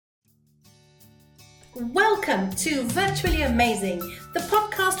Welcome to Virtually Amazing, the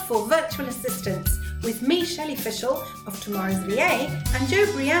podcast for virtual assistants with me, Shelley Fishel of Tomorrow's VA and Joe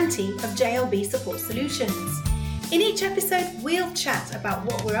Brianti of JLB Support Solutions. In each episode, we'll chat about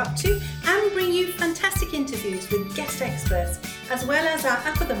what we're up to and bring you fantastic interviews with guest experts, as well as our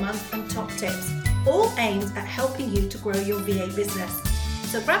App of the Month and top tips, all aimed at helping you to grow your VA business.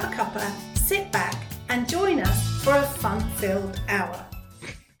 So grab a cuppa, sit back and join us for a fun-filled hour.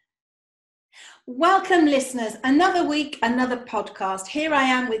 Welcome listeners, another week, another podcast. Here I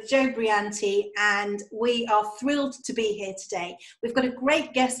am with Joe Brianti and we are thrilled to be here today. We've got a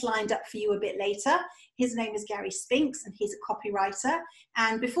great guest lined up for you a bit later. His name is Gary Spinks and he's a copywriter.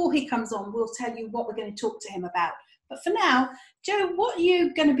 And before he comes on, we'll tell you what we're going to talk to him about. But for now, Joe, what are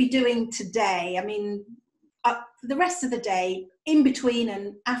you going to be doing today? I mean, the rest of the day, in between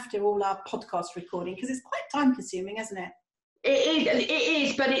and after all our podcast recording, because it's quite time consuming, isn't it? It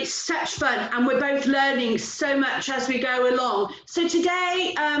is, but it's such fun and we're both learning so much as we go along. So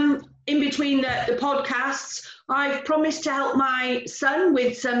today, in between the podcasts, I've promised to help my son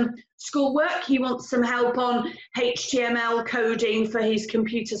with some schoolwork. He wants some help on HTML coding for his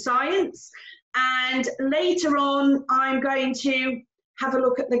computer science. And later on, I'm going to have a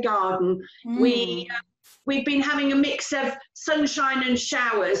look at the garden. We've been having a mix of sunshine and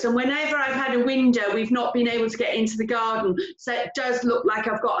showers, and whenever I've had a window, we've not been able to get into the garden. So it does look like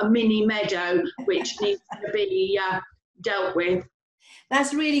I've got a mini meadow, which needs to be dealt with.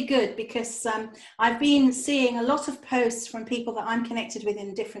 That's really good because I've been seeing a lot of posts from people that I'm connected with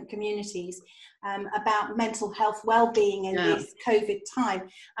in different communities about mental health well-being in this COVID time.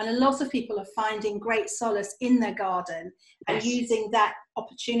 And a lot of people are finding great solace in their garden and using that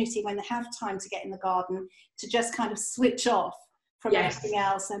opportunity when they have time to get in the garden to just kind of switch off from everything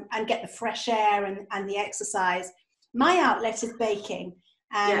else and get the fresh air and the exercise. My outlet is baking.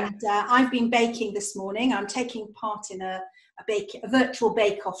 And I've been baking this morning. I'm taking part in a virtual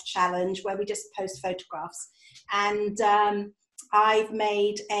bake-off challenge where we just post photographs. And I've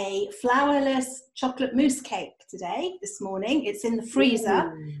made a flourless chocolate mousse cake this morning. It's in the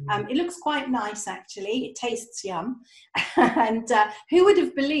freezer. It looks quite nice, actually. It tastes yum. And who would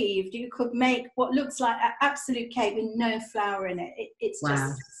have believed you could make what looks like an absolute cake with no flour in it? It's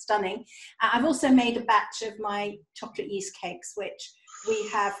just stunning. I've also made a batch of my chocolate yeast cakes, which we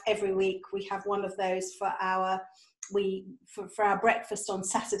have every week. We have one of those for our breakfast on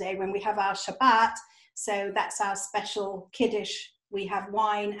Saturday when we have our Shabbat. So that's our special kiddush. We have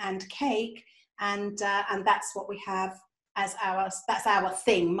wine and cake, and that's what we have as our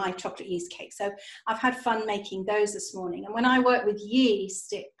thing, my chocolate yeast cake. So I've had fun making those this morning. And when I work with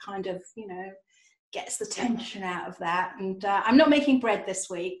yeast, it kind of, gets the tension out of that. And I'm not making bread this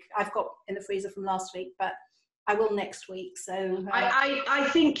week. I've got in the freezer from last week, but I will next week. So I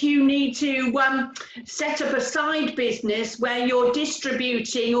think you need to set up a side business where you're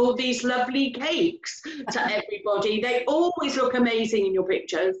distributing all these lovely cakes to everybody. They always look amazing in your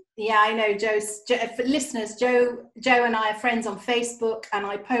pictures. Yeah, I know, for listeners, Joe and I are friends on Facebook, and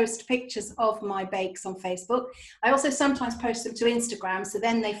I post pictures of my bakes on Facebook. I also sometimes post them to Instagram, so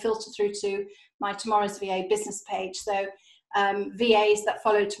then they filter through to my Tomorrow's VA business page. So VAs that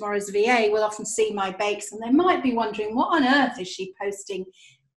follow Tomorrow's VA will often see my bakes and they might be wondering, what on earth is she posting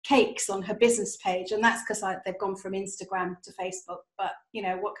cakes on her business page? And that's because they've gone from Instagram to Facebook, but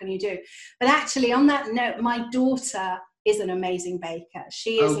what can you do? But actually, on that note, my daughter is an amazing baker.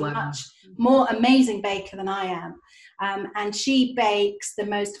 She is a much more amazing baker than I am, and she bakes the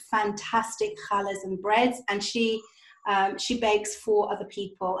most fantastic challahs and breads, and she bakes for other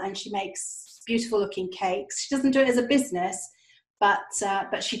people, and she makes beautiful looking cakes. She doesn't do it as a business, but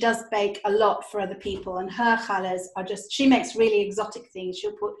she does bake a lot for other people, and her challahs are she makes really exotic things.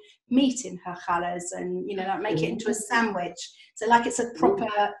 She'll put meat in her challahs and make it into a sandwich, so like it's a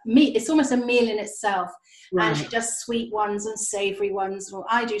proper meat, it's almost a meal in itself. And she does sweet ones and savory ones. Well,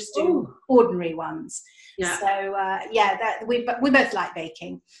 I just do ordinary ones. So we both like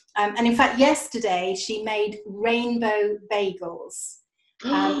baking, and in fact yesterday she made rainbow bagels.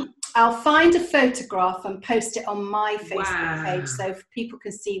 I'll find a photograph and post it on my Facebook page so people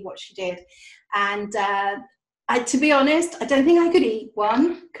can see what she did. And to be honest, I don't think I could eat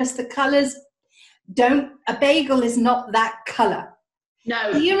one because the colours a bagel is not that colour.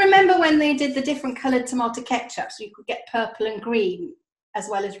 No. Do you remember when they did the different coloured tomato ketchup, so you could get purple and green as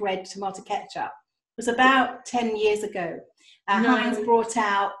well as red tomato ketchup? It was about 10 years ago. Heinz brought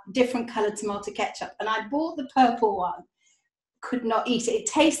out different coloured tomato ketchup, and I bought the purple one. Could not eat it. It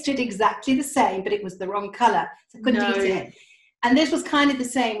tasted exactly the same, but it was the wrong colour, so I couldn't eat it. And this was kind of the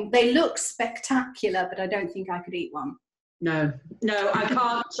same. They look spectacular, but I don't think I could eat one. No, I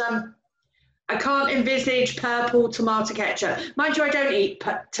can't. I can't envisage purple tomato ketchup. Mind you, I don't eat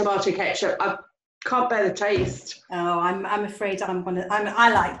tomato ketchup. I can't bear the taste. Oh, I'm afraid I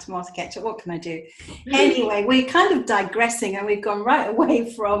like tomato ketchup. What can I do? Anyway, we're kind of digressing, and we've gone right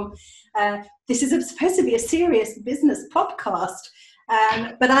away from this is supposed to be a serious business podcast,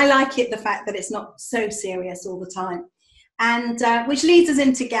 but I like the fact that it's not so serious all the time, and which leads us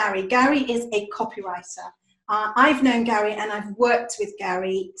into Gary. Gary is a copywriter. I've known Gary and I've worked with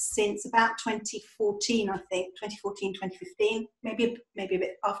Gary since about 2014, I think, 2014, 2015, maybe a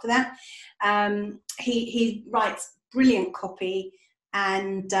bit after that. He writes brilliant copy,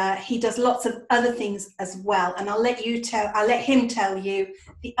 and he does lots of other things as well. And I'll let him tell you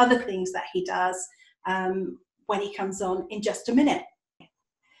the other things that he does when he comes on in just a minute.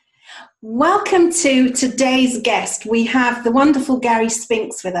 Welcome to today's guest. We have the wonderful Gary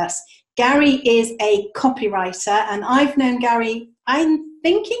Spinks with us. Gary is a copywriter, and I've known Gary, I'm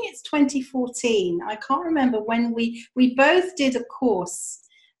thinking it's 2014. I can't remember when we both did a course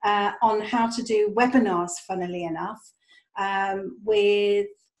on how to do webinars, funnily enough, with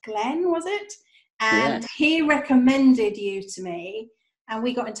Glenn, was it? And Yes. He recommended you to me, and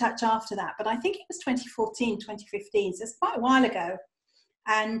we got in touch after that. But I think it was 2014, 2015, so it's quite a while ago.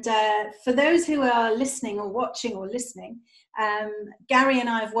 And for those who are listening or watching or listening, Gary and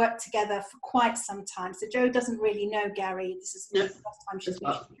I have worked together for quite some time. So Jo doesn't really know Gary. This is the first time she's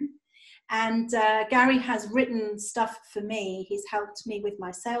meeting him. And Gary has written stuff for me. He's helped me with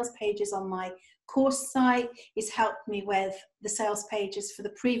my sales pages on my course site. He's helped me with the sales pages for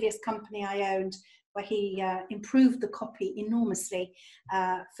the previous company I owned, where he improved the copy enormously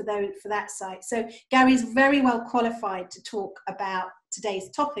for that site. So Gary's very well qualified to talk about today's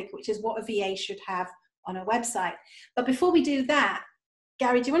topic, which is what a VA should have on a website. But before we do that,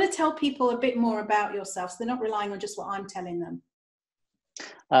 Gary, do you want to tell people a bit more about yourself so they're not relying on just what I'm telling them?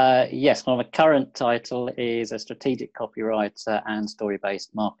 Yes, well, my current title is a strategic copywriter and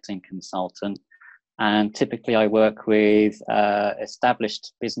story-based marketing consultant. And typically I work with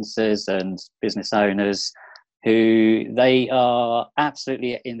established businesses and business owners who they are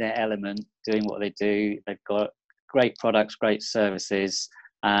absolutely in their element doing what they do. They've got great products, great services,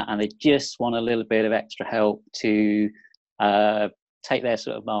 and they just want a little bit of extra help to take their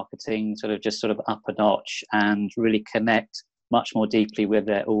sort of marketing sort of up a notch and really connect much more deeply with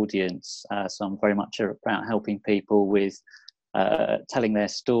their audience. So I'm very much about helping people with telling their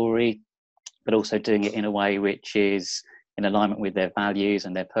story, but also doing it in a way which is in alignment with their values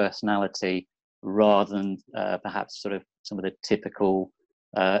and their personality, rather than perhaps sort of some of the typical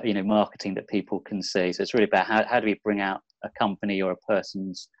marketing that people can see. So it's really about how do we bring out a company or a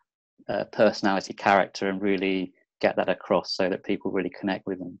person's personality, character, and really get that across so that people really connect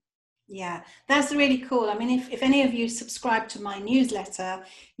with them. Yeah, that's really cool. I mean, if any of you subscribe to my newsletter,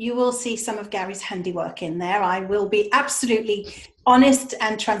 you will see some of Gary's handiwork in there. I will be absolutely honest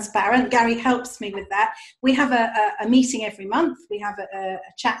and transparent. Gary helps me with that. We have a meeting every month. We have a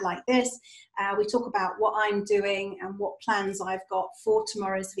chat like this. We talk about what I'm doing and what plans I've got for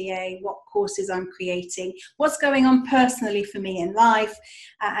tomorrow's VA, what courses I'm creating, what's going on personally for me in life.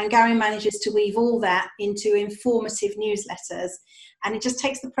 And Gary manages to weave all that into informative newsletters. And it just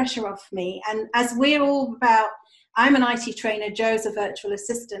takes the pressure off me. And as we're all about, I'm an IT trainer, Jo's a virtual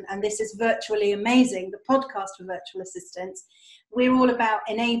assistant, and this is Virtually Amazing, the podcast for virtual assistants. We're all about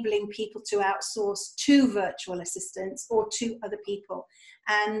enabling people to outsource to virtual assistants or to other people.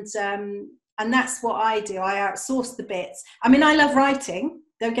 And that's what I do. I outsource the bits. I mean, I love writing.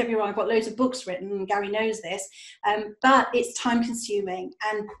 Don't get me wrong, I've got loads of books written, and Gary knows this, but it's time consuming.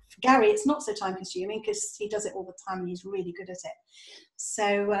 And for Gary, it's not so time consuming because he does it all the time and he's really good at it.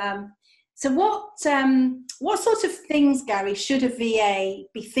 So what sort of things, Gary, should a VA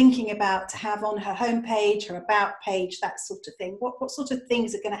be thinking about to have on her homepage, her about page, that sort of thing? What sort of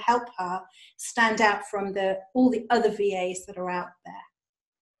things are going to help her stand out from all the other VAs that are out there?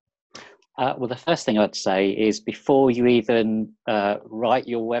 Well, the first thing I'd say is before you even write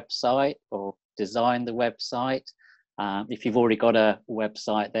your website or design the website, if you've already got a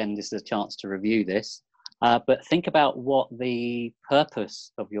website, then this is a chance to review this. But think about what the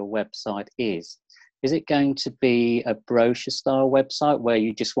purpose of your website is. Is it going to be a brochure-style website where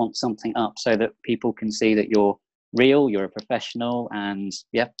you just want something up so that people can see that you're real, you're a professional, and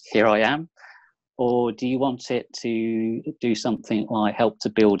yep, here I am? Or do you want it to do something like help to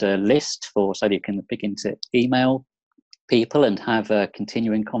build a list so that you can begin to email people and have a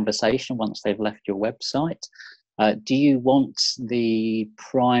continuing conversation once they've left your website? Do you want the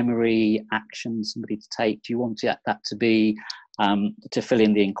primary action somebody to take? Do you want that to be to fill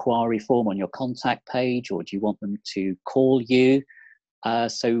in the inquiry form on your contact page, or do you want them to call you?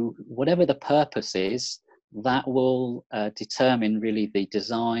 So whatever the purpose is, that will determine really the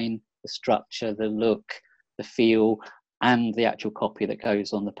design, the structure, the look, the feel, and the actual copy that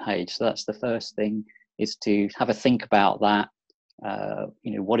goes on the page. So that's the first thing, is to have a think about that.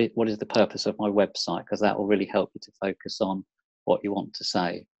 What is the purpose of my website? Because that will really help you to focus on what you want to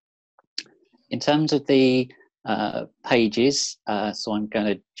say. In terms of the pages, so I'm going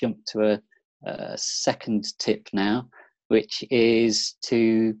to jump to a second tip now, which is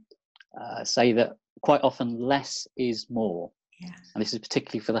to say that quite often less is more. Yeah. And this is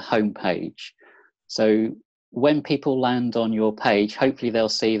particularly for the home page. So when people land on your page, hopefully they'll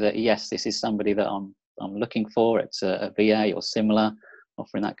see that, yes, this is somebody that I'm looking for. It's a VA or similar,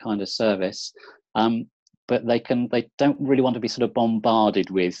 offering that kind of service. But they don't really want to be sort of bombarded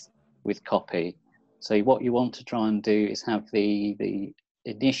with copy. So what you want to try and do is have the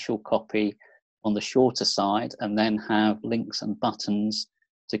initial copy on the shorter side, and then have links and buttons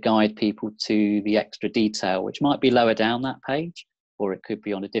to guide people to the extra detail, which might be lower down that page, or it could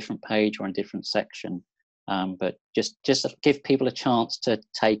be on a different page or in a different section. But just give people a chance to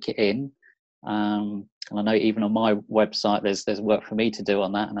take it in. And I know even on my website, there's work for me to do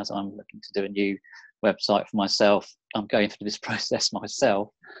on that. And as I'm looking to do a new website for myself, I'm going through this process myself.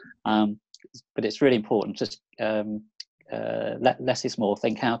 But it's really important. Just less is more.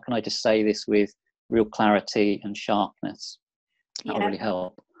 Think, how can I just say this with real clarity and sharpness? That'll really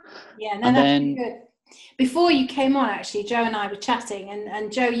help. Yeah, no, that's really good. Before you came on, actually, Joe and I were chatting,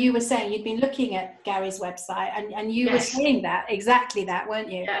 and Joe, you were saying you'd been looking at Gary's website, and you were saying exactly that,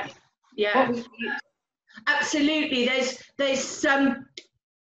 weren't you? Yeah. Absolutely. There's some.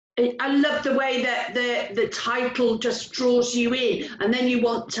 I love the way that the title just draws you in, and then you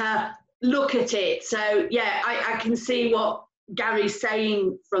want to look at it. So yeah, I can see what Gary's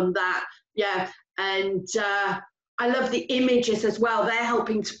saying from that. Yeah, and I love the images as well. They're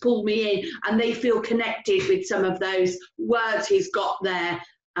helping to pull me in, and they feel connected with some of those words he's got there.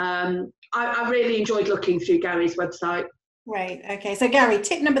 I really enjoyed looking through Gary's website. Right. Okay. So Gary,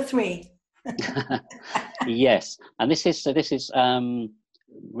 tip number 3. Yes, and this is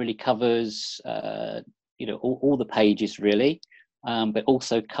really covers all the pages really, but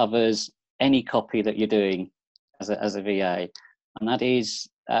also covers any copy that you're doing as a VA, and that is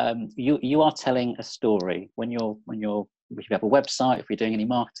you are telling a story when you have a website. If you're doing any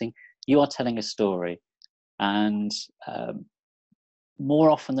marketing, you are telling a story, and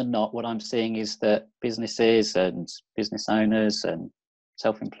more often than not, what I'm seeing is that businesses and business owners and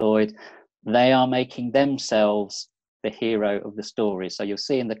self-employed, they are making themselves the hero of the story. So you'll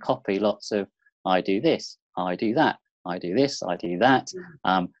see in the copy lots of, I do this, I do that, I do this, I do that.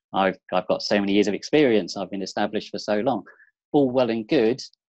 I've got so many years of experience, I've been established for so long. All well and good,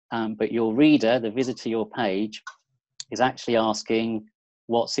 but your reader, the visitor to your page, is actually asking,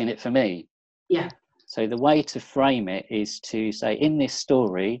 what's in it for me? Yeah. So the way to frame it is to say, in this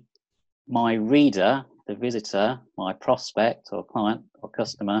story, my reader, the visitor, my prospect or client or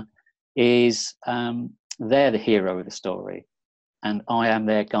customer, is they're the hero of the story, and I am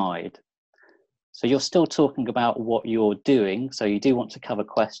their guide. So you're still talking about what you're doing. So you do want to cover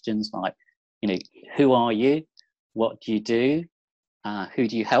questions like, who are you? What do you do? Who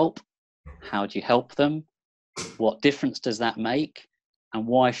do you help? How do you help them? What difference does that make? And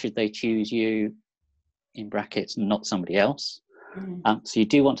why should they choose you, in brackets, not somebody else? So you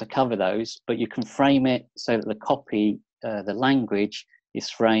do want to cover those, but you can frame it so that the copy, the language is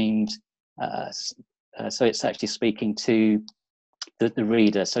framed so it's actually speaking to the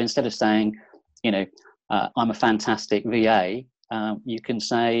reader. So instead of saying, I'm a fantastic VA, you can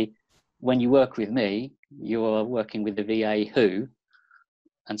say, when you work with me, you're working with the VA who,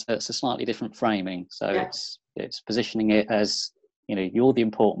 and so it's a slightly different framing. So it's positioning it as, you're the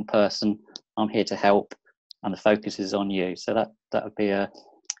important person, I'm here to help, and the focus is on you. So that would be I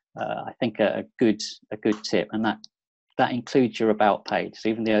think a good tip, and that includes your about page. So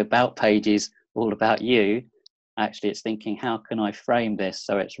even the about page is all about you, actually it's thinking, how can I frame this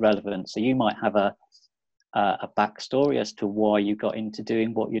so it's relevant? So you might have a backstory as to why you got into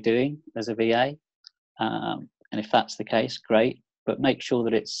doing what you're doing as a VA, and if that's the case, great, but make sure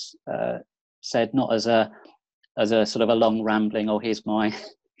that it's said not as a sort of a long rambling, or here's my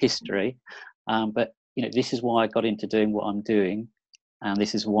history, but this is why I got into doing what I'm doing, and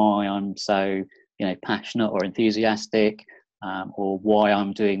this is why I'm so passionate or enthusiastic, or why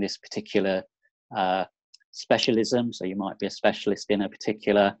I'm doing this particular specialism. So you might be a specialist in a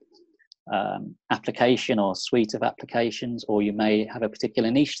particular application or suite of applications, or you may have a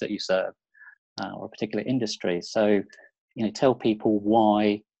particular niche that you serve, or a particular industry. So tell people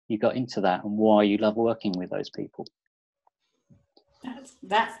why you got into that and why you love working with those people.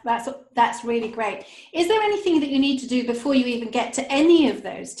 That's really great. Is there anything that you need to do before you even get to any of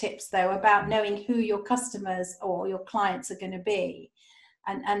those tips, though, about knowing who your customers or your clients are going to be,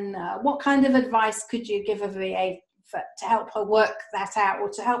 and what kind of advice could you give a VA to help her work that out, or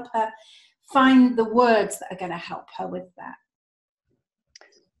to help her find the words that are going to help her with that?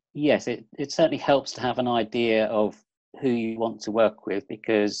 Yes, it certainly helps to have an idea of who you want to work with,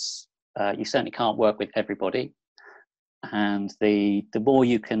 because you certainly can't work with everybody. And the more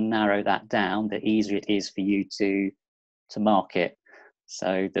you can narrow that down, the easier it is for you to market.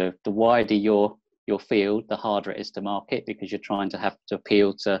 So the wider your field, the harder it is to market, because you're trying to have to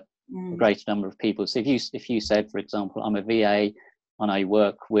appeal to a greater number of people. So if you said, for example, I'm a VA and I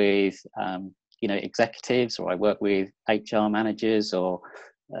work with executives, or I work with HR managers, or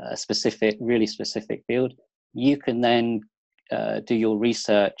a really specific field, you can then do your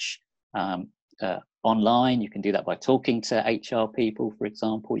research online. You can do that by talking to HR people, for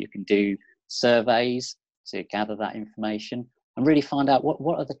example. You can do surveys to gather that information and really find out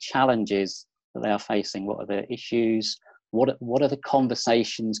what are the challenges that they are facing, what are the issues, what are the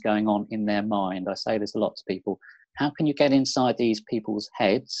conversations going on in their mind. I say this a lot to people. How can you get inside these people's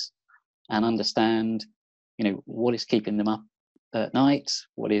heads and understand, what is keeping them up at night,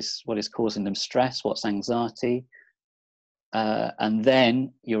 what is causing them stress, what's anxiety, and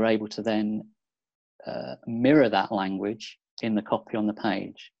then you're able to then mirror that language in the copy on the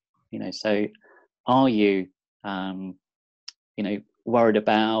page. So are you worried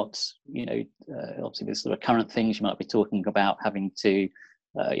about obviously there's sort of current things you might be talking about, having to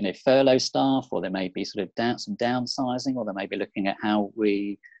furlough staff, or there may be sort of some downsizing, or they may be looking at how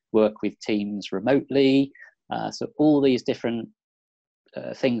we work with teams remotely. So all these different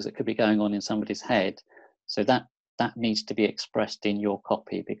things that could be going on in somebody's head. So that needs to be expressed in your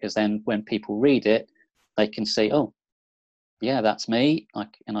copy, because then when people read it, they can see, oh, yeah, that's me.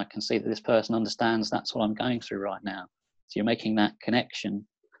 And I can see that this person understands that's what I'm going through right now. So you're making that connection,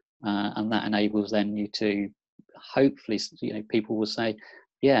 and that enables then you to hopefully, people will say,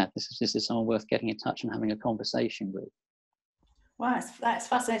 yeah, this is someone worth getting in touch and having a conversation with. Wow, that's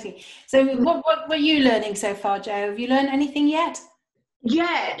fascinating. So what were you learning so far, Jo? Have you learned anything yet?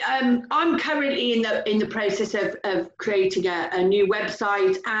 Yeah, I'm currently in the process of creating a new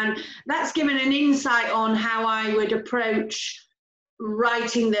website, and that's given an insight on how I would approach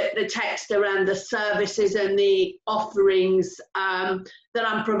writing the text around the services and the offerings that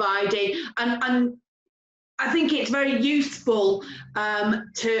I'm providing. And I think it's very useful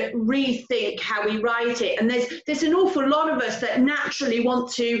to rethink how we write it. And there's an awful lot of us that naturally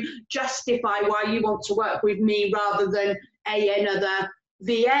want to justify why you want to work with me rather than another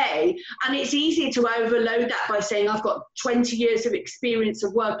VA. And it's easy to overload that by saying, I've got 20 years of experience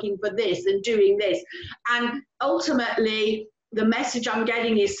of working for this and doing this. And ultimately, the message I'm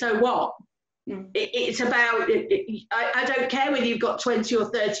getting is, so what? It's about, I don't care whether you've got 20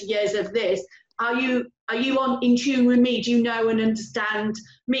 or 30 years of this. Are you in tune with me? Do you know and understand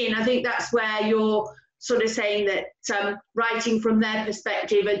me? And I think that's where you're sort of saying that writing from their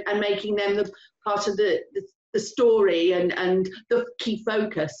perspective and making them the part of the story and the key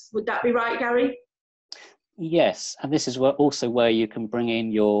focus. Would that be right, Gary? Yes, and this is also where you can bring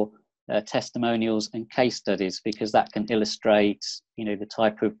in your testimonials and case studies, because that can illustrate, the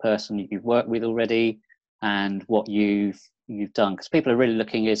type of person you've worked with already and what you've done. Because people are really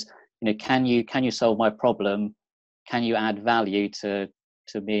looking is, can you solve my problem? Can you add value to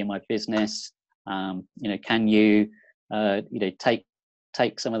me and my business? Can you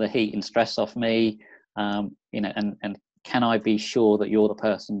take some of the heat and stress off me? And can I be sure that you're the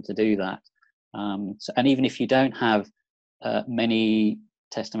person to do that? And even if you don't have many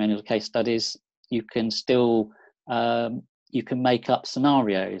testimonial case studies, you can still you can make up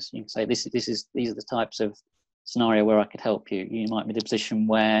scenarios. You can say these are the types of scenario where I could help you. You might be in a position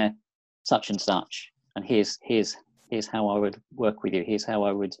where such and such, and here's how I would work with you. Here's how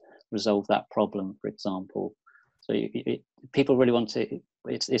I would resolve that problem, for example. So people really want to.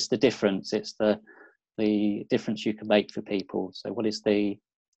 It's the difference. It's the difference you can make for people. So what is the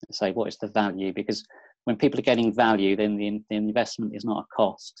value? Because when people are getting value, then the investment is not a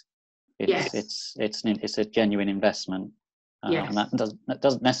cost. It's a genuine investment. And that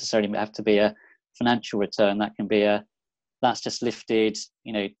doesn't necessarily have to be a financial return. That can be that's just lifted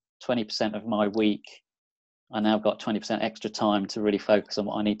 20% of my week. I now got 20% extra time to really focus on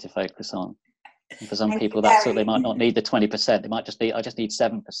what I need to focus on. And for some people, they might not need the 20%. They might just need, I just need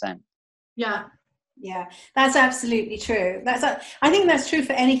 7%. Yeah, that's absolutely true. I think that's true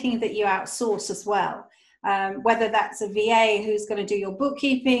for anything that you outsource as well. whether that's a VA who's going to do your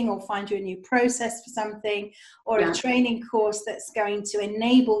bookkeeping or find you a new process for something, or a training course that's going to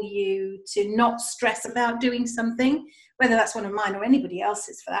enable you to not stress about doing something, whether that's one of mine or anybody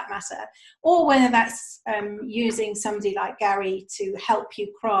else's for that matter, or whether that's using somebody like Gary to help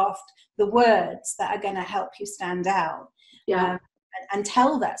you craft the words that are going to help you stand out. And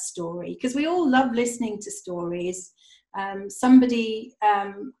tell that story, because we all love listening to stories. Somebody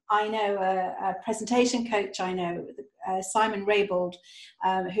I know, a presentation coach I know, Simon Raybould,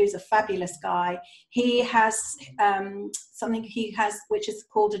 who's a fabulous guy. He has something which is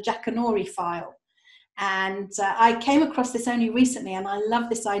called a Jackanory file. And I came across this only recently, and I love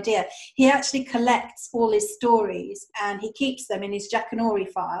this idea. He actually collects all his stories and he keeps them in his Jackanory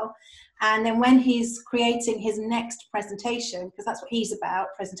file. And then when he's creating his next presentation, because that's what he's about,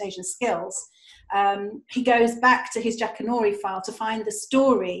 presentation skills, he goes back to his Jackanory file to find the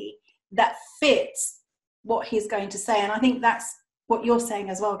story that fits what he's going to say. And I think that's what you're saying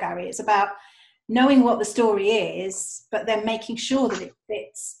as well, Gary. It's about knowing what the story is, but then making sure that it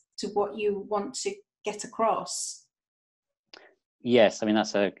fits to what you want to get across. Yes, I mean,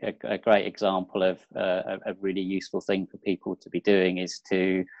 that's a great example of a really useful thing for people to be doing, is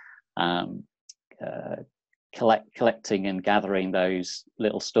to collecting and gathering those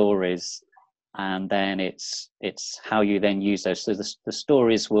little stories, and then it's how you then use those. So the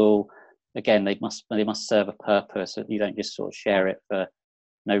stories will, again, they must serve a purpose. You don't just sort of share it for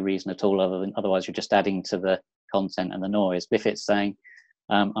no reason at all, otherwise you're just adding to the content and the noise. But if it's saying,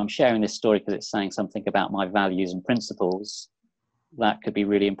 I'm sharing this story because it's saying something about my values and principles, that could be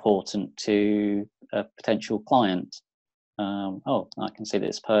really important to a potential client. I can see that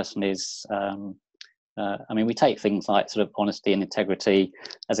this person is, I mean, we take things like sort of honesty and integrity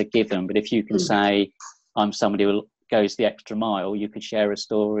as a given, but if you can say, I'm somebody who goes the extra mile, you could share a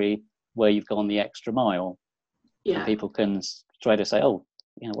story where you've gone the extra mile. And people can straight away say, oh,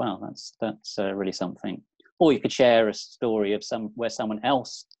 wow, that's really something. Or you could share a story of where someone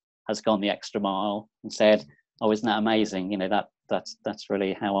else has gone the extra mile and said, oh, isn't that amazing? That's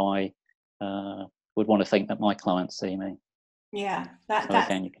really how I would want to think that my clients see me. Yeah,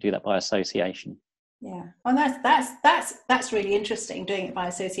 again, you could do that by association. Yeah, well, that's really interesting, doing it by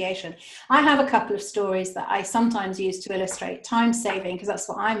association. I have a couple of stories that I sometimes use to illustrate time saving, because that's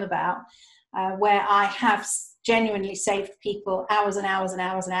what I'm about, where I have genuinely saved people hours and hours and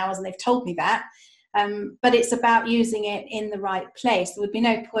hours and hours, and they've told me that. But it's about using it in the right place. There would be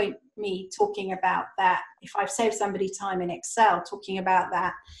no point me talking about that if I've saved somebody time in Excel, talking about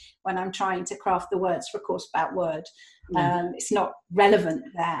that when I'm trying to craft the words for a course about Word. It's not relevant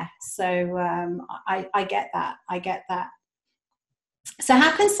there. So I get that. I get that. So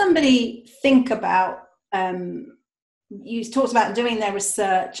how can somebody think about, you talked about doing their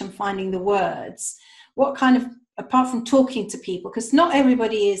research and finding the words. What kind of, apart from talking to people, because not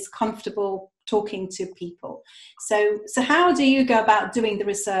everybody is comfortable talking to people. So how do you go about doing the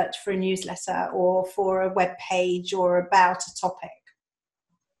research for a newsletter or for a web page or about a topic?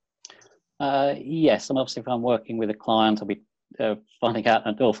 Yes, and obviously if I'm working with a client, I'll be finding out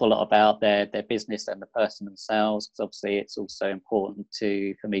an awful lot about their business and the person themselves, because obviously it's also important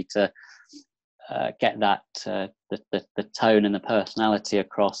for me to get that the tone and the personality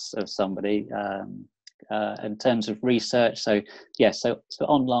across of somebody. In terms of research, so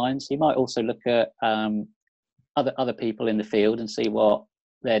online, so you might also look at other people in the field and see what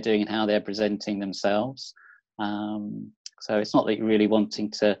they're doing and how they're presenting themselves. So it's not that you're really wanting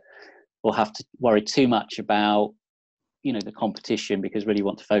to or have to worry too much about the competition, because really you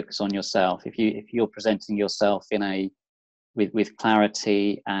want to focus on yourself. If you're presenting yourself with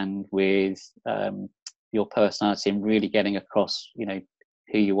clarity and with your personality and really getting across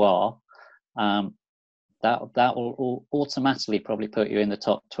who you are, that will automatically probably put you in the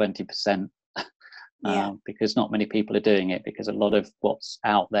top 20%, because not many people are doing it, because a lot of what's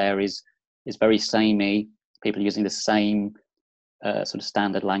out there is very samey. People are using the same sort of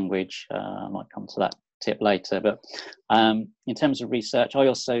standard language. I might come to that tip later, but in terms of research, I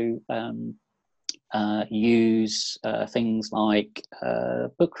also use things like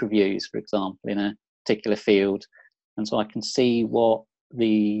book reviews, for example, in a particular field, and so I can see what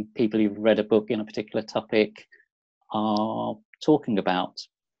the people who've read a book in a particular topic are talking about.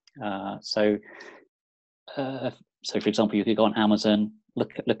 So for example, you could go on Amazon,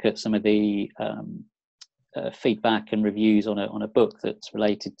 look at some of the feedback and reviews on a book that's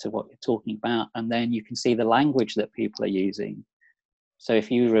related to what you're talking about, and then you can see the language that people are using. So if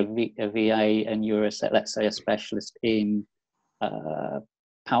you're a VA and you're let's say a specialist in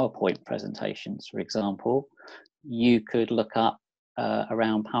PowerPoint presentations, for example, you could look up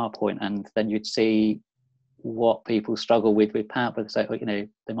around PowerPoint, and then you'd see what people struggle with PowerPoint. So,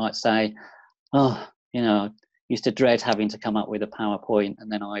 they might say, oh, I used to dread having to come up with a PowerPoint,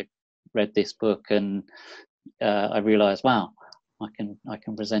 and then I read this book and I realized, wow, I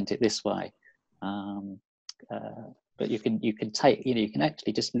can present it this way. But you can take, you can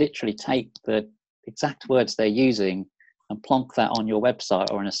actually just literally take the exact words they're using and plonk that on your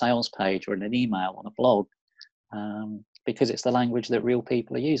website or in a sales page or in an email on a blog, because it's the language that real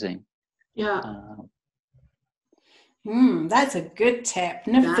people are using. Yeah. That's a good tip.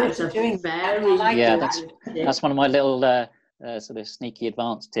 Never thought of doing that. I like that. That's one of my little sort of sneaky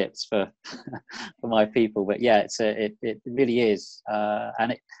advanced tips for for my people. But yeah, it really is,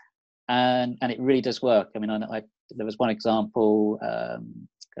 and it really does work. I mean, there was one example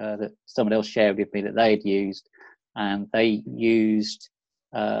that someone else shared with me that they'd used, and they used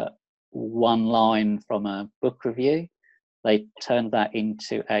one line from a book review. They turned that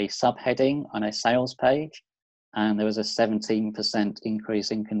into a subheading on a sales page, and there was a 17%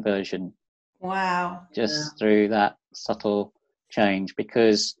 increase in conversion. Wow. Just through that subtle change,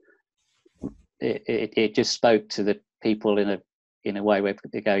 because it just spoke to the people in a way where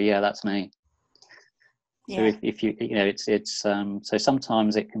they go, yeah, that's me. So if you it's so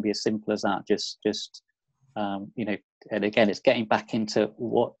sometimes it can be as simple as that, just and again, it's getting back into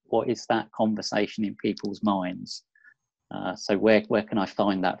what is that conversation in people's minds. So where can I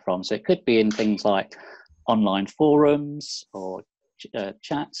find that from? So it could be in things like online forums or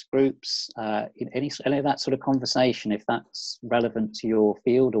chats, groups, any of that sort of conversation. If that's relevant to your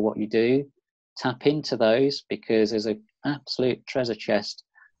field or what you do, tap into those, because there's an absolute treasure chest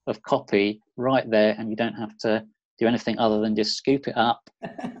of copy right there, and you don't have to do anything other than just scoop it up,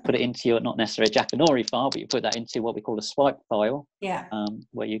 put it into your, not necessarily a Jackanory file, but you put that into what we call a swipe file,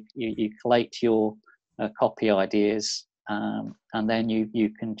 where you collate your copy ideas, and then you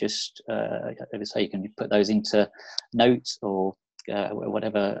can just you can put those into notes or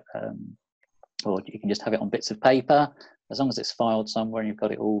whatever, or you can just have it on bits of paper, as long as it's filed somewhere and you've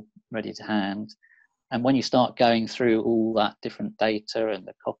got it all ready to hand. And when you start going through all that different data and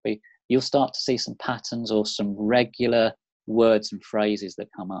the copy, you'll start to see some patterns or some regular words and phrases that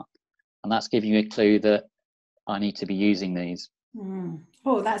come up, and that's giving you a clue that I need to be using these.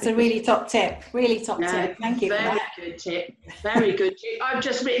 Oh, that's a really top tip. Really top tip. Thank you for that. Very good tip. Very good. I've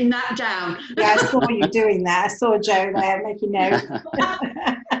just written that down. Yeah, I saw you doing that. I saw Joe there making notes.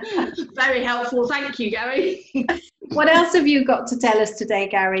 Very helpful. Thank you, Gary. What else have you got to tell us today,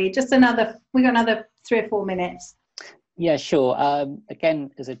 Gary? We got another 3 or 4 minutes. Yeah, sure.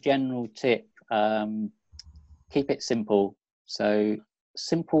 Again, as a general tip, keep it simple. So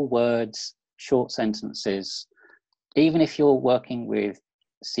simple words, short sentences. Even if you're working with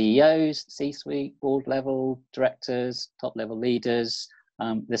CEOs, C-suite, board level, directors, top level leaders,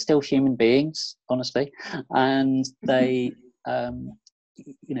 they're still human beings, honestly. And they,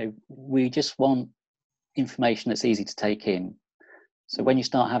 we just want information that's easy to take in. So when you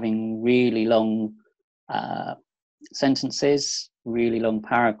start having really long sentences, really long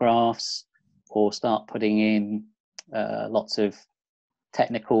paragraphs, or start putting in lots of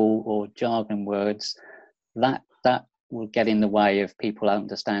technical or jargon words, that will get in the way of people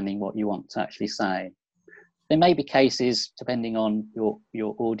understanding what you want to actually say. There may be cases, depending on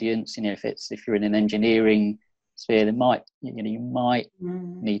your audience, if you're in an engineering sphere, you might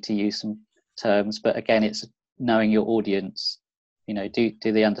need to use some terms, but again, it's knowing your audience. Do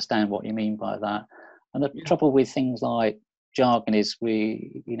they understand what you mean by that? And the trouble with things like jargon is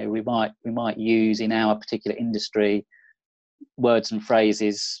we might use in our particular industry words and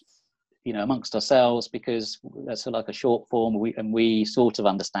phrases amongst ourselves, because that's like a short form, and we sort of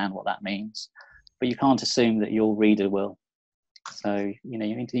understand what that means, but you can't assume that your reader will. So you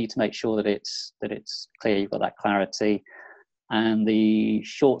need to make sure that it's clear, you've got that clarity. And the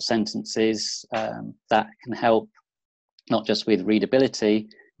short sentences that can help not just with readability,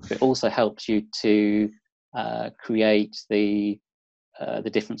 but it also helps you to create the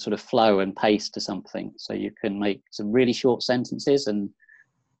different sort of flow and pace to something. So you can make some really short sentences and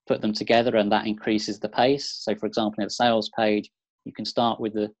put them together, and that increases the pace. So for example, in a sales page, you can start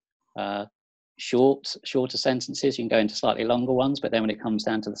with the shorter sentences. You can go into slightly longer ones, but then when it comes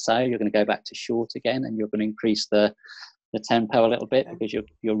down to the sale, you're going to go back to short again, and you're going to increase the tempo a little bit, because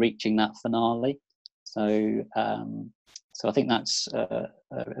you're reaching that finale. So I think that's a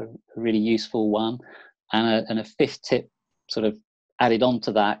really useful one. And a fifth tip sort of added on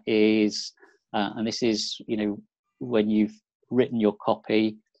to that is, and this is, when you've written your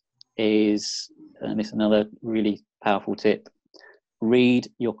copy, and this is another really powerful tip: read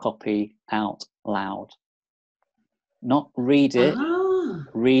your copy out loud. Not read it,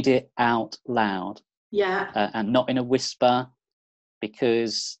 read it out loud. and not in a whisper,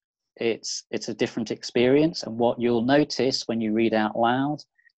 because it's a different experience. And what you'll notice when you read out loud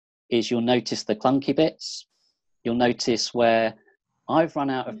is you'll notice the clunky bits. You'll notice where I've run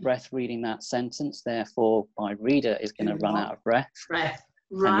out of breath reading that sentence, therefore my reader is going to run out of breath. Right.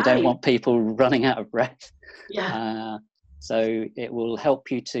 And you don't want people running out of breath. Yeah. So it will help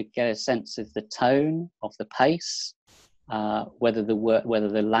you to get a sense of the tone, of the pace, whether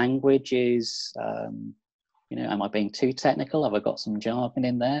the language is, am I being too technical? Have I got some jargon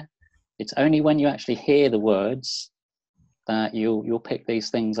in there? It's only when you actually hear the words that you'll pick these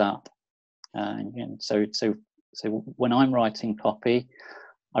things up. So when I'm writing copy,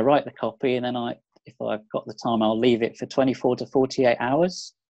 I write the copy, and then if I've got the time, I'll leave it for 24 to 48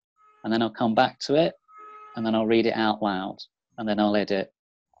 hours, and then I'll come back to it, and then I'll read it out loud, and then I'll edit,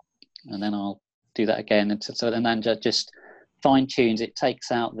 and then I'll do that again. And then just fine tunes. It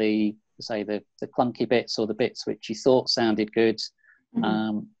takes out the clunky bits, or the bits which you thought sounded good.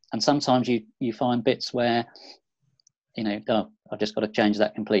 And sometimes you find bits where, I've just got to change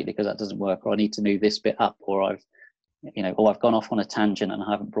that completely because that doesn't work, or I need to move this bit up, or I've gone off on a tangent and I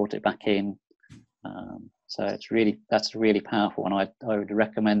haven't brought it back in. So that's really powerful, and I would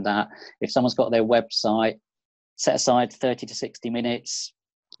recommend that if someone's got their website, set aside 30 to 60 minutes,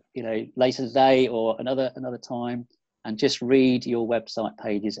 later today or another time, and just read your website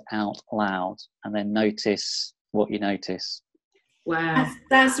pages out loud, and then notice what you notice. Wow,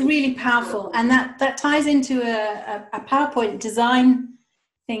 that's really powerful, and that ties into a PowerPoint design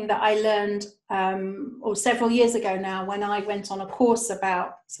thing that I learned several years ago now, when I went on a course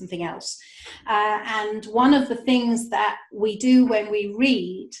about something else. And one of the things that we do when we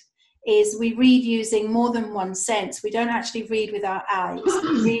read is we read using more than one sense. We don't actually read with our eyes,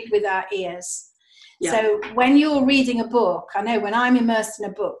 we read with our ears. Yeah. So when you're reading a book, I know when I'm immersed in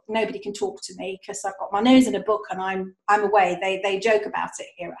a book, nobody can talk to me because I've got my nose in a book and I'm away. They joke about it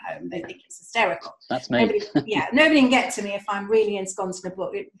here at home. They think it's hysterical. That's me. Nobody can get to me if I'm really ensconced in a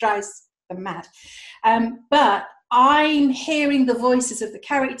book. It drives them mad. But I'm hearing the voices of the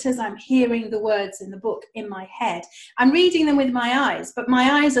characters. I'm hearing the words in the book in my head. I'm reading them with my eyes, but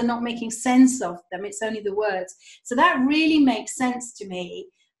my eyes are not making sense of them. It's only the words. So that really makes sense to me.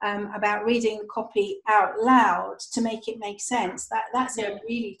 About reading the copy out loud to make it make sense. That's a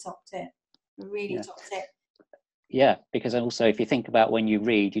really top tip. Top tip. Yeah, because also if you think about when you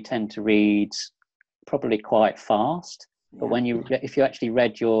read, you tend to read probably quite fast. But if you actually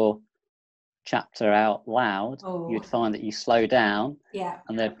read your chapter out loud, you'd find that you slow down. Yeah.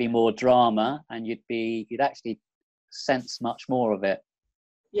 And there'd be more drama, and you'd actually sense much more of it.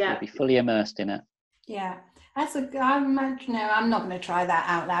 Yeah. You'd be fully immersed in it. Yeah. I'm not going to try that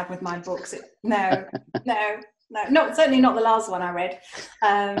out loud with my books. No, certainly not the last one I read.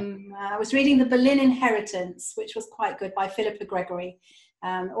 I was reading The Boleyn Inheritance, which was quite good, by Philippa Gregory,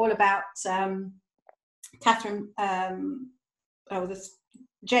 all about Catherine,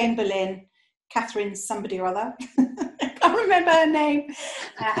 Jane Boleyn, Catherine somebody or other, I can't remember her name,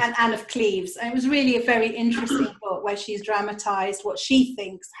 and Anne of Cleves. And it was really a very interesting book where she's dramatised what she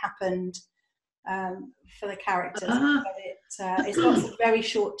thinks happened for the characters. But it's got some very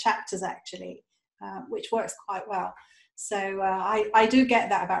short chapters actually, which works quite well. So I do get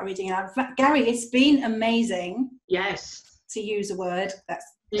that about reading. Gary, it's been amazing. Yes. To use a word that's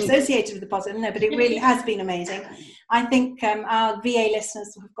associated with the positive, but it really has been amazing. I think our VA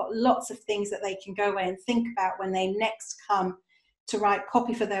listeners have got lots of things that they can go away and think about when they next come to write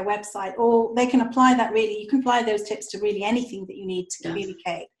copy for their website, or they can apply that you can apply those tips to really anything that you need to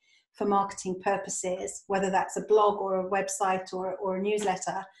communicate for marketing purposes, whether that's a blog or a website or a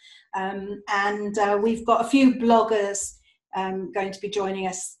newsletter. And we've got a few bloggers going to be joining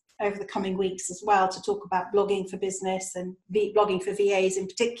us over the coming weeks as well to talk about blogging for business and blogging for VAs in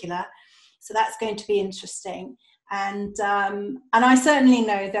particular. So that's going to be interesting. And I certainly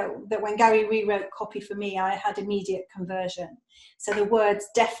know that when Gary rewrote copy for me, I had immediate conversion. So the words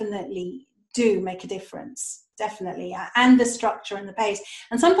definitely do make a difference. Definitely, and the structure and the pace.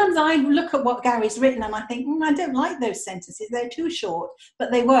 And sometimes I look at what Gary's written and I think, I don't like those sentences. They're too short, but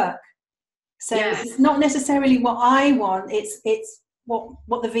they work. So It's not necessarily what I want. It's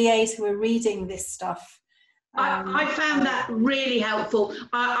what the VAs who are reading this stuff. I found that really helpful.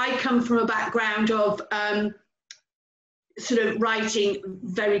 I come from a background of sort of writing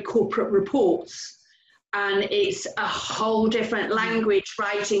very corporate reports. And it's a whole different language,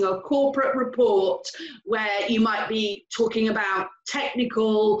 writing a corporate report where you might be talking about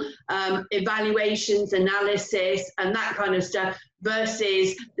technical evaluations, analysis, and that kind of stuff,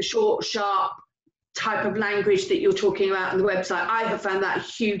 versus the short, sharp type of language that you're talking about on the website. I have found that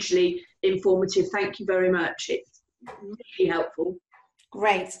hugely informative. Thank you very much. It's really helpful.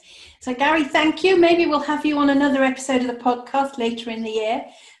 Great. So Gary, thank you. Maybe we'll have you on another episode of the podcast later in the year.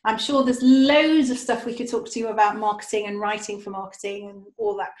 I'm sure there's loads of stuff we could talk to you about marketing and writing for marketing and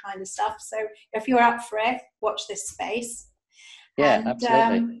all that kind of stuff. So if you're up for it, watch this space. Yeah, and,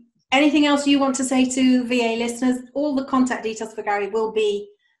 absolutely. Anything else you want to say to VA listeners? All the contact details for Gary will be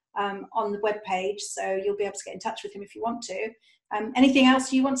on the webpage, so you'll be able to get in touch with him if you want to. Anything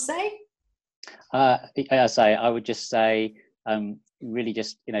else you want to say? I would just say, really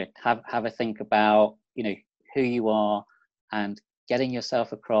just, have a think about, who you are and getting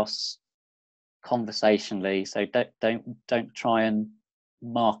yourself across conversationally. So don't try and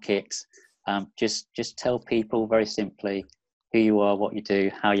market. Just tell people very simply who you are, what you do,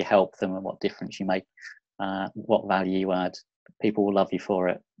 how you help them, and what difference you make, what value you add. People will love you for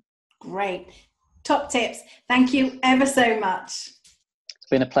it. Great. Top tips. Thank you ever so much. It's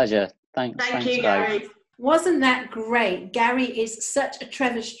been a pleasure. Thanks. Thank you, Gary. Wasn't that great? Gary is such a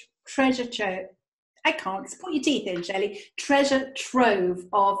treasure trove. I can't put your teeth in, Shelley. Treasure trove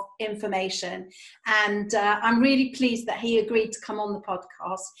of information. And I'm really pleased that he agreed to come on the podcast.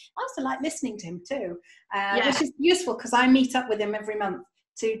 I also like listening to him too, which is useful because I meet up with him every month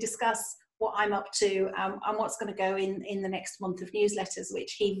to discuss what I'm up to and what's going to go in the next month of newsletters,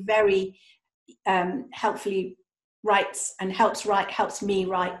 which he very helpfully writes and helps me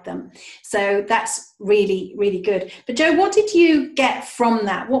write them. So that's really, really good. But Joe, what did you get from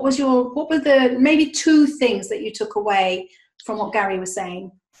that? What were the maybe two things that you took away from what Gary was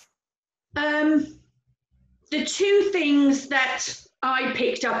saying? The two things that I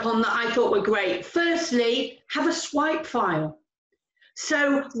picked up on that I thought were great. Firstly, have a swipe file.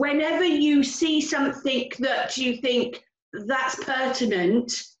 So whenever you see something that you think that's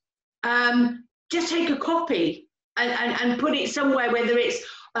pertinent, just take a copy and put it somewhere, whether it's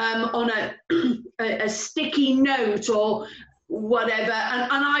on a sticky note or whatever.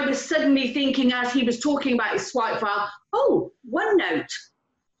 And I was suddenly thinking, as he was talking about his swipe file, oh, OneNote.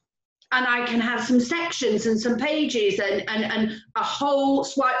 And I can have some sections and some pages and a whole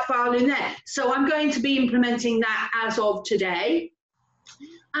swipe file in there. So I'm going to be implementing that as of today.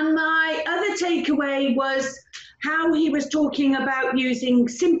 And my other takeaway was how he was talking about using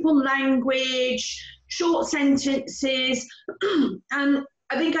simple language, short sentences, and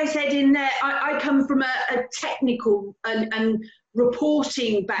I think I said in there, I come from a technical and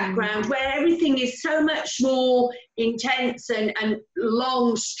reporting background where everything is so much more intense and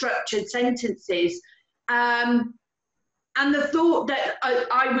long structured sentences. And the thought that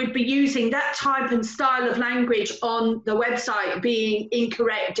I would be using that type and style of language on the website being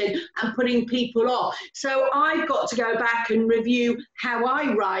incorrect and putting people off. So I've got to go back and review how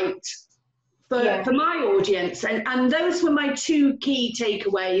I write for my audience. And those were my two key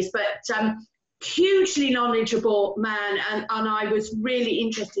takeaways. But hugely knowledgeable man, and I was really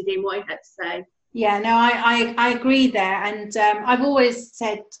interested in what he had to say. Yeah, no, I agree there. And I've always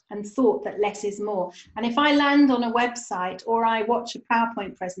said and thought that less is more. And if I land on a website or I watch a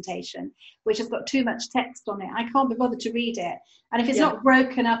PowerPoint presentation, which has got too much text on it, I can't be bothered to read it. And if it's not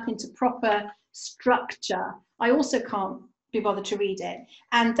broken up into proper structure, I also can't be bothered to read it.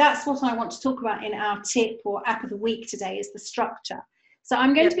 And that's what I want to talk about in our tip or app of the week today, is the structure. So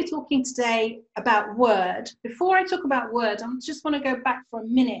I'm going to be talking today about Word. Before I talk about Word, I just want to go back for a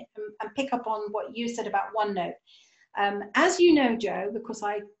minute and pick up on what you said about OneNote. As you know, Joe, because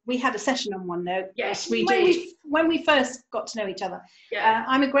we had a session on OneNote. Yes, we did. When we first got to know each other. Yeah.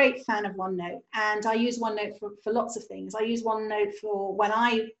 I'm a great fan of OneNote, and I use OneNote for lots of things. I use OneNote for when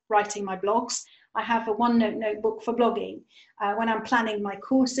I'm writing my blogs. I have a OneNote notebook for blogging. When I'm planning my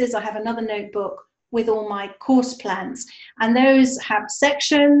courses, I have another notebook with all my course plans, and those have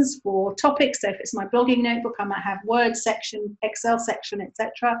sections for topics. So if it's my blogging notebook, I might have Word section, Excel section,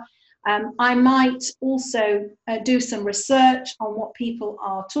 etc. I might also do some research on what people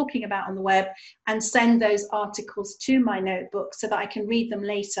are talking about on the web and send those articles to my notebook so that I can read them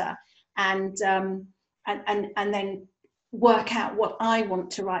later and then work out what I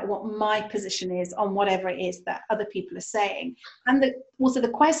want to write, what my position is on whatever it is that other people are saying. And also the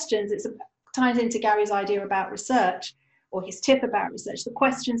questions, it ties into Gary's idea about research, or his tip about research, the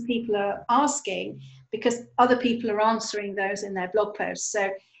questions people are asking, because other people are answering those in their blog posts. So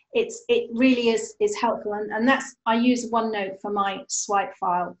it really is helpful. And that's, I use OneNote for my swipe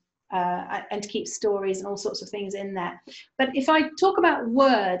file and to keep stories and all sorts of things in there. But if I talk about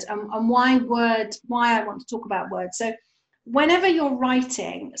Word and why I want to talk about Word. So whenever you're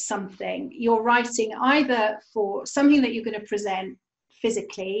writing something, you're writing either for something that you're going to present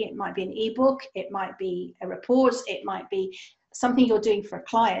physically. It might be an ebook, it might be a report, it might be something you're doing for a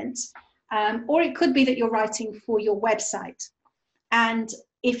client. Or it could be that you're writing for your website. And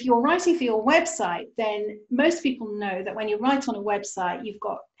if you're writing for your website, then most people know that when you write on a website, you've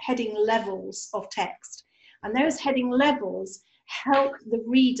got heading levels of text. And those heading levels help the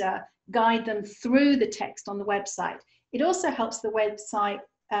reader guide them through the text on the website. It also helps the website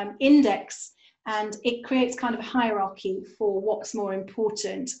index, and it creates kind of a hierarchy for what's more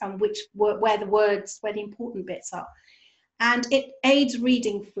important and where the important bits are. And it aids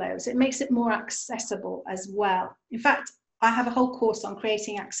reading flow, so it makes it more accessible as well. In fact, I have a whole course on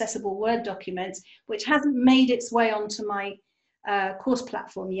creating accessible Word documents, which hasn't made its way onto my course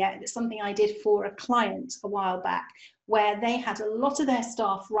platform yet. It's something I did for a client a while back, where they had a lot of their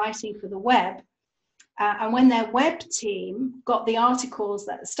staff writing for the web. And when their web team got the articles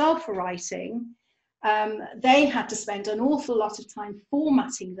that the staff were writing, they had to spend an awful lot of time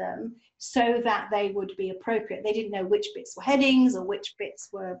formatting them so that they would be appropriate. They didn't know which bits were headings or which bits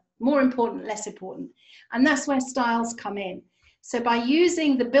were more important, less important. And that's where styles come in. So by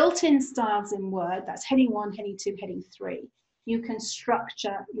using the built-in styles in Word, that's heading 1, heading 2, heading 3, you can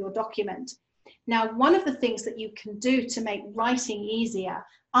structure your document. Now, one of the things that you can do to make writing easier,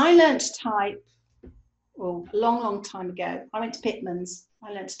 I learned to type, well, a long time ago. I went to Pitman's.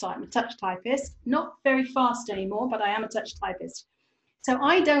 I learned to type. I'm a touch typist, not very fast anymore, but I am a touch typist. So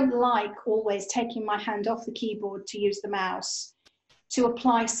I don't like always taking my hand off the keyboard to use the mouse to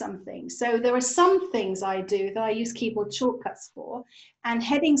apply something. So there are some things I do that I use keyboard shortcuts for, and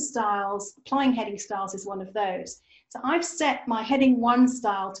heading styles, applying heading styles is one of those. So I've set my heading 1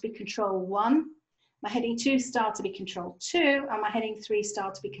 style to be Control 1, my heading 2 style to be Control 2, and my heading 3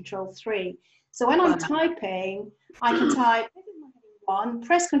 style to be Control 3. So when I'm typing, I can type heading 1,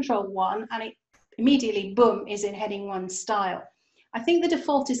 press Control 1, and it immediately, boom, is in heading 1 style. I think the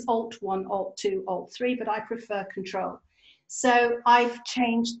default is Alt 1, Alt 2, Alt 3, but I prefer Control. So I've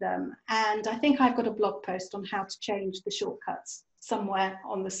changed them, and I think I've got a blog post on how to change the shortcuts somewhere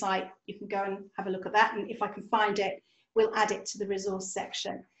on the site. You can go and have a look at that, and if I can find it, we'll add it to the resource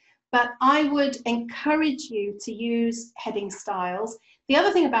section. But I would encourage you to use heading styles. The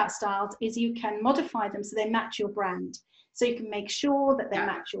other thing about styles is you can modify them so they match your brand. So you can make sure that they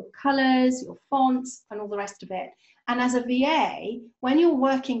match your colors, your fonts, and all the rest of it. And as a VA, when you're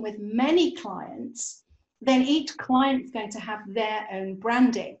working with many clients, then each client is going to have their own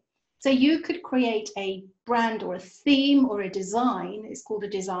branding. So you could create a brand or a theme or a design. It's called a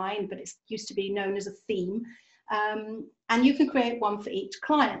design, but it used to be known as a theme. And you can create one for each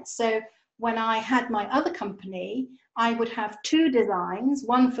client. So when I had my other company, I would have 2 designs,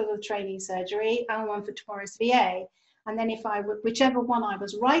 one for the training surgery and one for Tomorrow's VA. And then if I would, whichever one I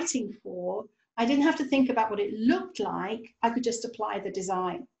was writing for, I didn't have to think about what it looked like. I could just apply the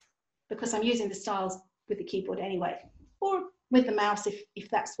design because I'm using the styles with the keyboard anyway, or with the mouse if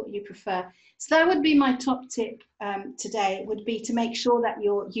that's what you prefer. So that would be my top tip today, would be to make sure that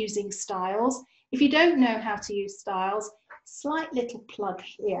you're using styles. If you don't know how to use styles, slight little plug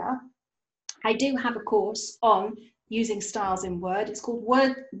here. I do have a course on using styles in Word. It's called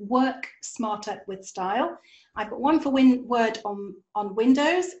Work Smarter with Style. I've got one for Word on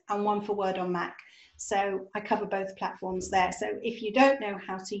Windows and one for Word on Mac. So I cover both platforms there. So if you don't know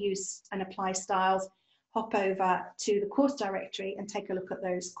how to use and apply styles, hop over to the course directory and take a look at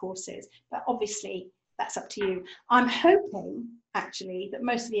those courses. But obviously, that's up to you. I'm hoping, actually, that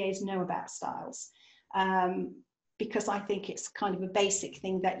most VAs know about styles because I think it's kind of a basic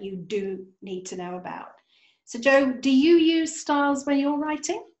thing that you do need to know about. So, Jo, do you use styles when you're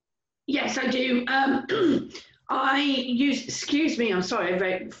writing? Yes, I do. I use, excuse me, I'm sorry, I've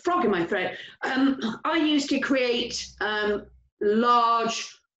a frog in my throat. I used to create large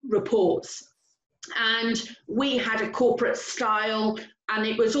reports, and we had a corporate style, and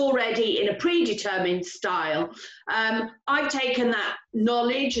it was already in a predetermined style. I've taken that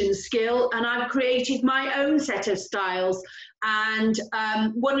knowledge and skill and I've created my own set of styles. And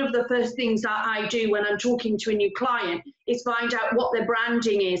one of the first things that I do when I'm talking to a new client is find out what their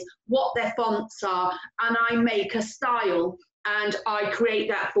branding is, what their fonts are, and I make a style. And I create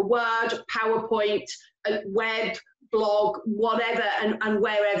that for Word, PowerPoint, web, blog, whatever, and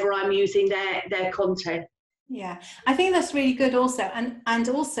wherever I'm using their content. Yeah, I think that's really good also. And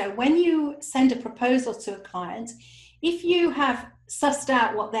also when you send a proposal to a client, if you have sussed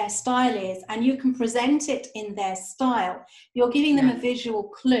out what their style is and you can present it in their style, you're giving them a visual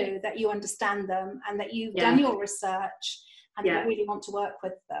clue that you understand them and that you've done your research and you really want to work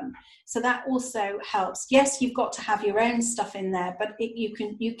with them. So that also helps. Yes, you've got to have your own stuff in there, but you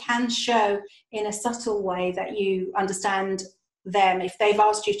can show in a subtle way that you understand them. If they've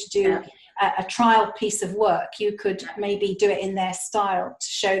asked you to do a trial piece of work, you could maybe do it in their style to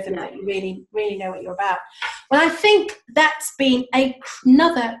show them that you really, really know what you're about. Well, I think that's been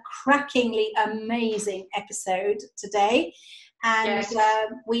another crackingly amazing episode today. And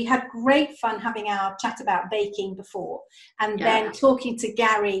we had great fun having our chat about baking before, and then talking to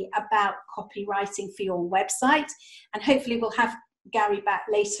Gary about copywriting for your website. And hopefully we'll have Gary back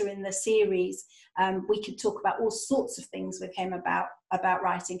later in the series. We could talk about all sorts of things with him about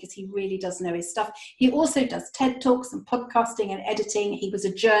writing, because he really does know his stuff. He also does TED Talks and podcasting and editing. He was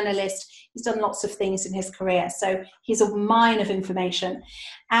a journalist. He's done lots of things in his career. So he's a mine of information.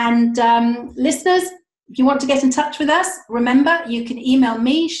 And listeners, if you want to get in touch with us, remember, you can email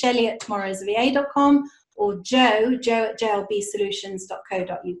me, Shelley@tomorrowsva.com, or Joe at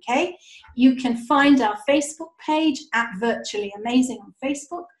jlbsolutions.co.uk. You can find our Facebook page at Virtually Amazing on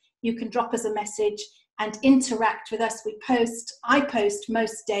Facebook. You can drop us a message and interact with us. I post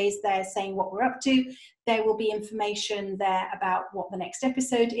most days there saying what we're up to. There will be information there about what the next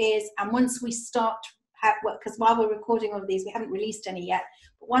episode is. And once we start, because while we're recording all of these, we haven't released any yet,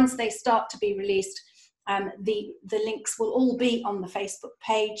 but once they start to be released, the links will all be on the Facebook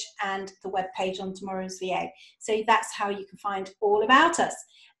page and the web page on Tomorrow's VA. So that's how you can find all about us.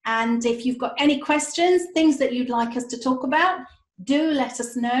 And if you've got any questions, things that you'd like us to talk about, do let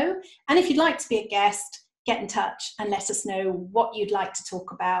us know. And if you'd like to be a guest, get in touch and let us know what you'd like to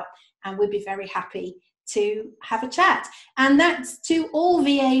talk about, and we'd be very happy to have a chat. And that's to all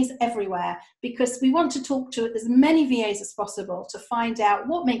VAs everywhere, because we want to talk to as many VAs as possible to find out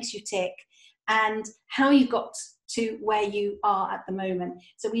what makes you tick and how you got to where you are at the moment.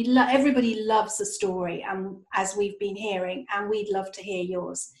 So everybody loves a story, as we've been hearing, and we'd love to hear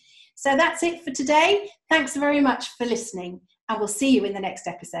yours. So that's it for today. Thanks very much for listening, and we'll see you in the next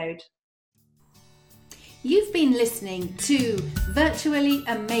episode. You've been listening to Virtually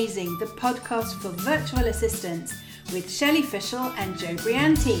Amazing, the podcast for virtual assistants with Shelley Fishel and Joe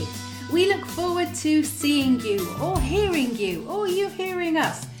Brianti. We look forward to seeing you, or hearing you, or you hearing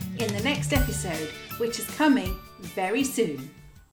us in the next episode, which is coming very soon.